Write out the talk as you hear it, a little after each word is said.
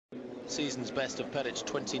season's best of Peric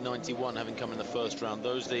 2091 having come in the first round.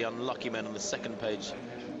 Those are the unlucky men on the second page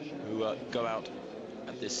who go out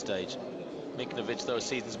at this stage. Miknovic, though,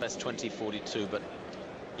 season's best 2042, but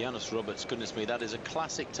Yannis Roberts, goodness me, that is a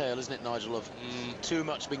classic tale, isn't it, Nigel, of too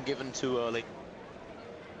much being given too early.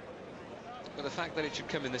 But the fact that it should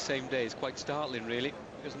come in the same day is quite startling, really,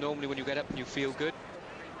 because normally when you get up and you feel good,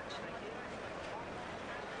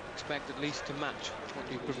 expect at least to match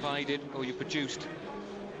what you provided or you produced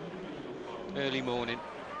early morning.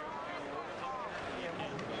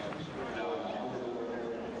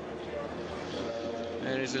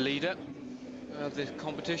 There is the leader of the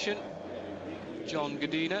competition, John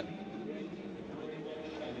Godina.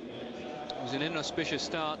 It was an inauspicious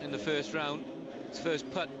start in the first round. His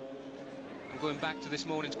first putt, going back to this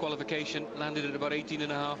morning's qualification, landed at about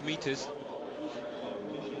 18.5 metres,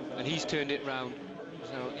 and he's turned it round.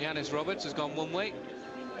 So Yannis Roberts has gone one way,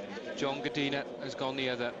 John Godina has gone the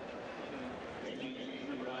other.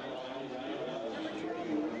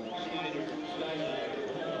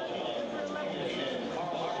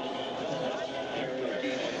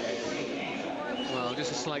 Well,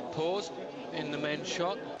 just a slight pause in the men's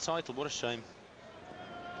shot. Title, what a shame.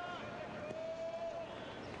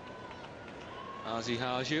 Azi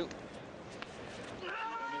Haju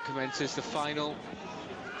commences the final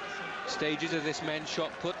stages of this men's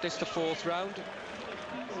shot put. This the fourth round.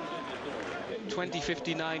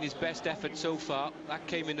 20:59 his best effort so far. That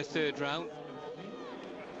came in the third round.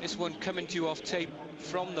 This one coming to you off tape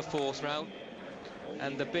from the fourth round.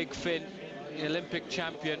 And the big Finn, the Olympic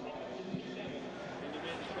champion,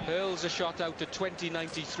 hurls a shot out to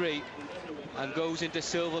 20.93 and goes into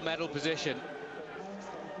silver medal position.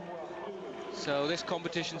 So this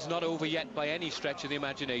competition's not over yet by any stretch of the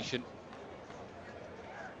imagination.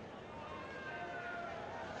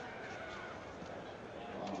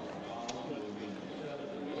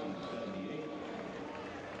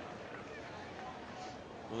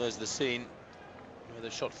 Well, there's the scene where the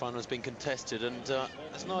shot final has been contested, and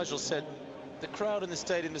as Nigel said, the crowd in the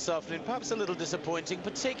stadium this afternoon perhaps a little disappointing,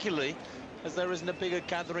 particularly as there isn't a bigger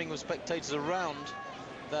gathering of spectators around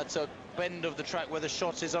that bend of the track where the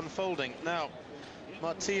shot is unfolding. Now,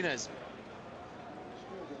 Martinez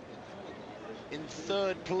in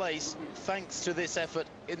third place thanks to this effort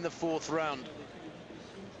in the fourth round.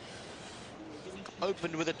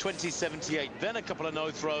 Opened with a 20.78, then a couple of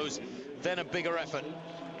no throws, then a bigger effort.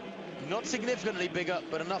 Not significantly bigger,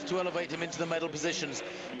 but enough to elevate him into the medal positions.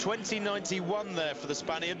 20.91 there for the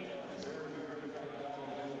Spaniard.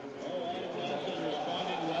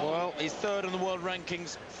 Well, he's third in the world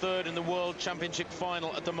rankings, third in the World Championship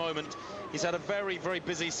final at the moment. He's had a very, very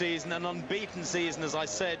busy season, an unbeaten season, as I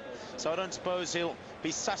said, so I don't suppose he'll be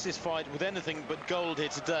satisfied with anything but gold here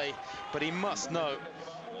today. But he must know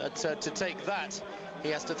that to take that, he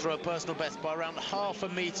has to throw a personal best by around half a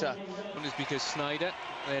metre. And it's because Snyder,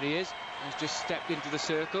 there he is, has just stepped into the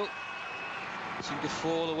circle. Seemed to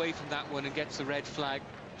fall away from that one and gets the red flag,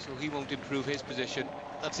 so he won't improve his position.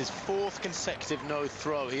 That's his fourth consecutive no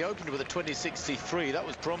throw. He opened with a 20.63, that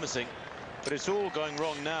was promising, but it's all going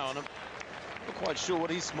wrong now, and I'm not quite sure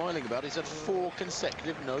what he's smiling about. He's had 4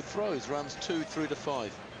 consecutive no throws, rounds 2 through to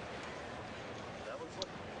 5.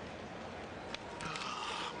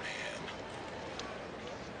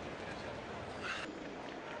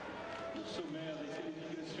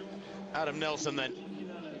 Adam Nelson then.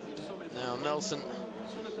 Now Nelson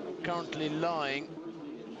currently lying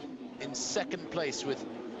in second place with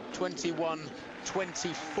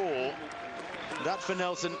 21.24. That for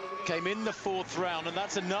Nelson came in the fourth round, and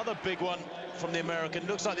that's another big one from the American.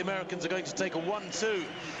 Looks like the Americans are going to take a 1-2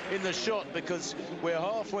 in the shot, because we're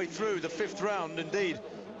halfway through the fifth round, indeed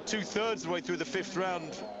 2/3 of the way through the fifth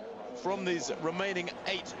round from these remaining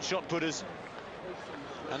 8 shot putters.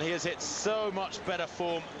 And he has hit so much better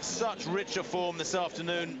form, such richer form this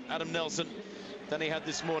afternoon, Adam Nelson, than he had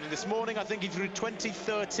this morning. This morning, I think he threw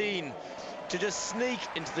 20.13 to just sneak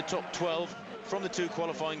into the top 12 from the 2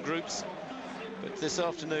 qualifying groups. But this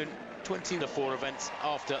afternoon, 20-4 events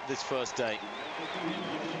after this first day.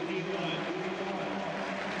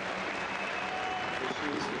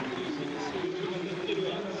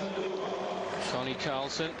 Sonny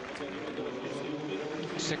Carlson,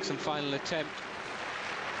 6th and final attempt.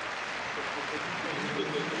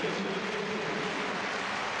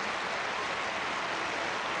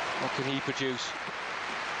 What can he produce?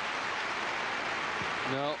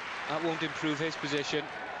 No, that won't improve his position.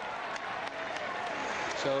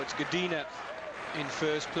 So it's Godina in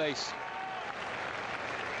first place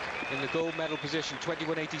in the gold medal position,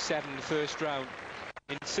 21.87 in the first round.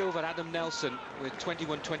 In silver, Adam Nelson with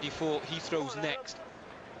 21.24. He throws next.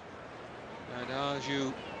 And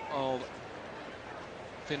Haju of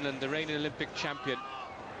Finland, the reigning Olympic champion,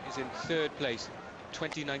 is in third place,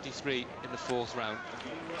 2093 in the fourth round.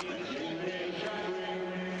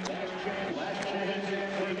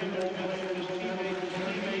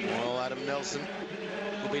 Well, Adam Nelson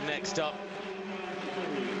will be next up.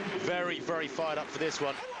 Very, very fired up for this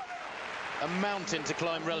one. A mountain to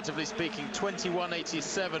climb, relatively speaking.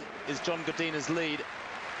 21.87 is John Godina's lead.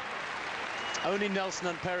 Only Nelson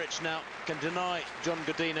and Peric now can deny John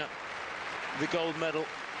Godina the gold medal.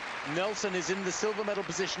 Nelson is in the silver medal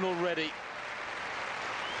position already.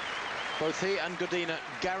 Both he and Godina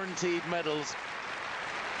guaranteed medals.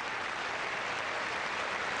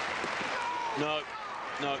 No.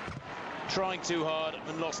 Trying too hard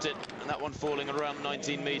and lost it, and that one falling around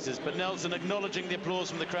 19 meters. But Nelson acknowledging the applause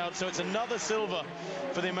from the crowd, so it's another silver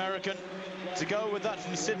for the American to go with that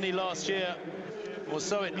from Sydney last year. Or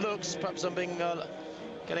so it looks. Perhaps I'm getting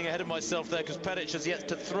ahead of myself there, because Peric has yet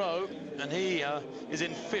to throw, and he is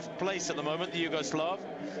in 5th place at the moment, the Yugoslav.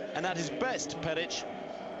 And at his best, Peric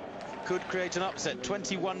could create an upset.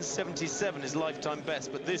 21.77 is lifetime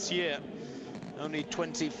best, but this year only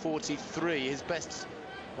 20.43. His best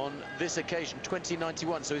on this occasion,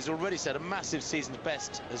 20.91. So he's already set a massive season's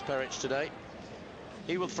best as Peric today.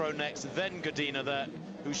 He will throw next, then Godina there,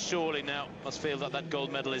 who surely now must feel that that gold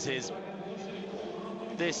medal is his.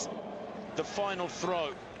 This, the final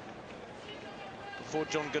throw before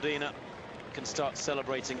John Godina can start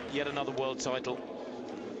celebrating yet another world title.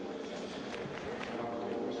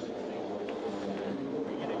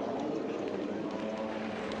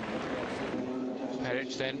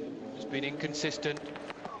 Peric then has been inconsistent.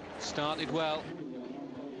 Started well.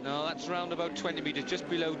 No, that's around about 20 meters, just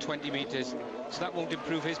below 20 meters. So that won't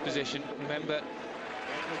improve his position. Remember,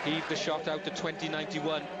 he heaved the shot out to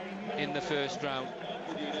 20.91 in the first round.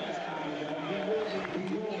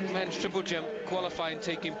 Men's triple jump qualifying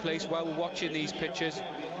taking place while we're watching these pictures.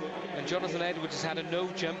 And Jonathan Edwards has had a no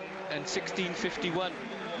jump and 16.51.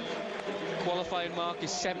 Qualifying mark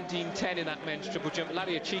is 17.10 in that men's triple jump.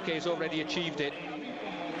 Larry Achike has already achieved it.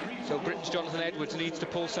 So Britain's Jonathan Edwards needs to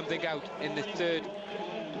pull something out in the third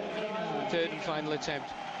and final attempt.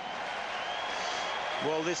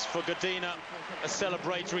 Well, this for Godina, a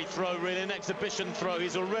celebratory throw, really, an exhibition throw.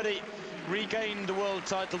 He's already regained the world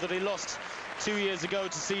title that he lost 2 years ago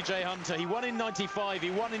to C.J. Hunter. He won in 95,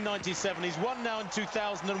 he won in 97, he's won now in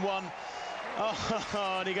 2001.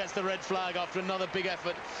 Oh, and he gets the red flag after another big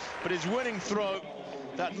effort. But his winning throw,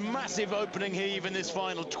 that massive opening heave in this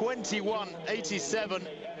final, 21.87.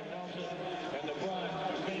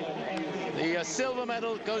 The silver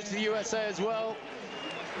medal goes to the USA as well,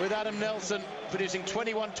 with Adam Nelson producing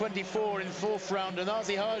 21.24 in fourth round. And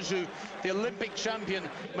Azi Haju, the Olympic champion,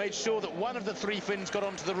 made sure that one of the 3 Finns got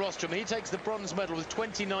onto the rostrum. He takes the bronze medal with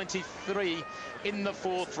 20.93 in the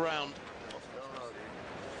fourth round.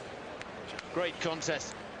 Great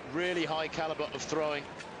contest, really high caliber of throwing.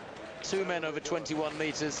 2 men over 21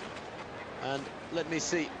 meters. And let me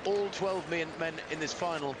see, all 12 men in this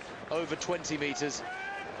final over 20 meters.